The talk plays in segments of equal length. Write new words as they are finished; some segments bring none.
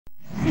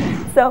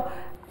So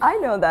I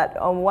know that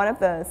one of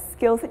the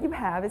skills that you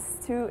have is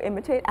to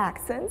imitate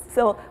accents.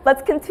 So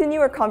let's continue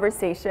our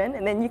conversation,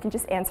 and then you can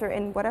just answer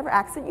in whatever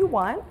accent you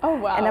want. Oh,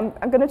 wow. And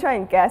I'm going to try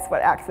and guess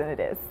what accent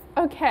it is.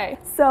 Okay.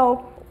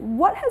 So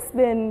what has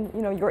been,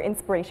 your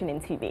inspiration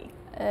in TV?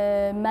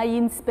 My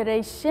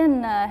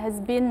inspiration has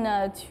been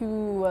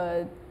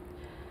to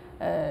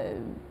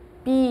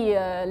be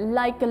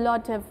like a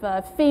lot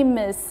of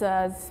famous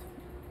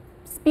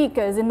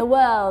speakers in the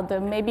world,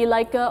 maybe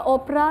like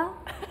Oprah.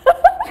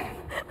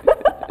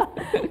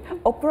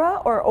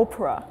 Opera or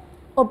opera?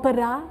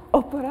 Opera.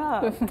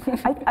 Opera.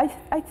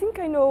 I think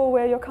I know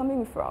where you're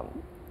coming from.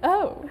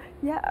 Oh.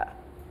 Yeah.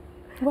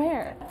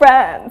 Where?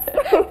 France.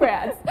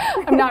 France.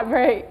 I'm not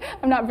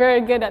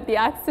very good at the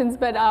accents,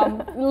 but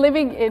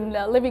living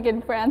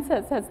in France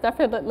has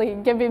definitely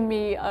given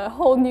me a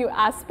whole new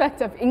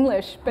aspect of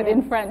English, but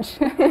in French.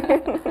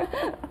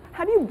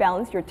 How do you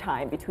balance your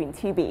time between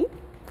TV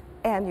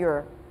and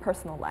your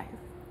personal life?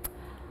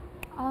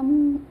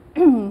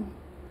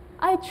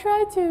 I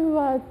try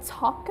to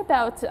talk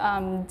about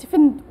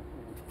different.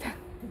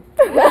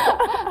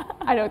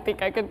 I don't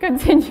think I could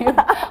continue.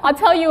 I'll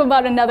tell you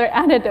about another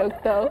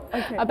anecdote, though,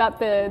 okay. About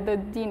the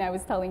dean I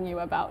was telling you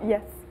about.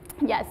 Yes.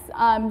 Yes.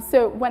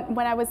 So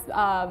when I was,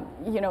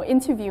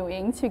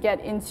 interviewing to get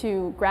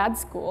into grad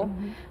school,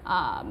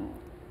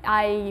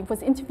 I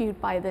was interviewed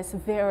by this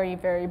very,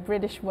 very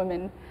British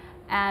woman.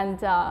 And,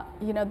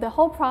 the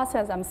whole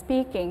process I'm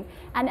speaking,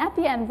 and at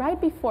the end, right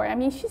before,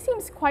 she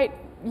seems quite,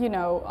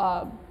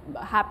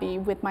 happy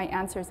with my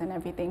answers and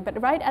everything. But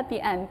right at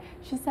the end,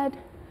 she said,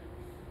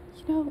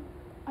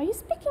 are you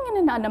speaking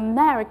in an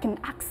American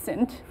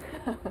accent?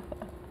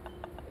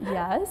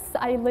 Yes,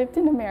 I lived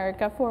in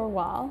America for a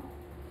while.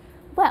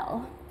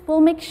 Well, we'll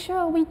make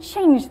sure we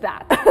change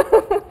that.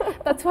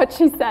 That's what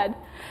she said.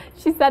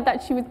 She said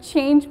that she would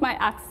change my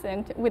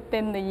accent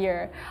within the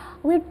year.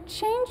 We'd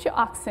change your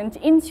accent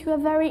into a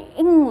very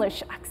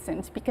English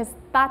accent because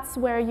that's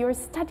where you're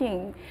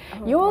studying.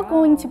 Oh, you're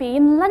going to be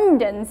in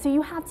London, so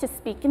you have to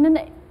speak in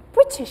a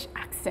British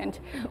accent.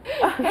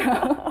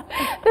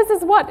 This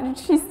is what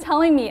she's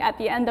telling me at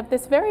the end of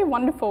this very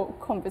wonderful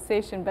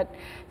conversation. But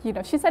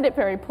she said it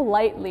very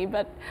politely.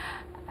 But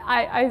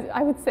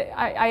I would say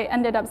I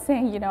ended up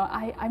saying,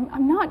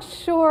 I'm not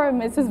sure,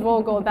 Mrs.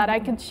 Vogel, that I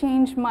could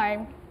change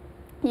my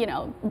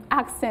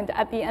accent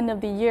at the end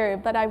of the year,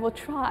 but I will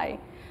try.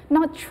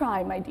 Not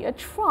try, my dear,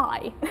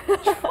 try.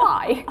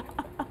 Try.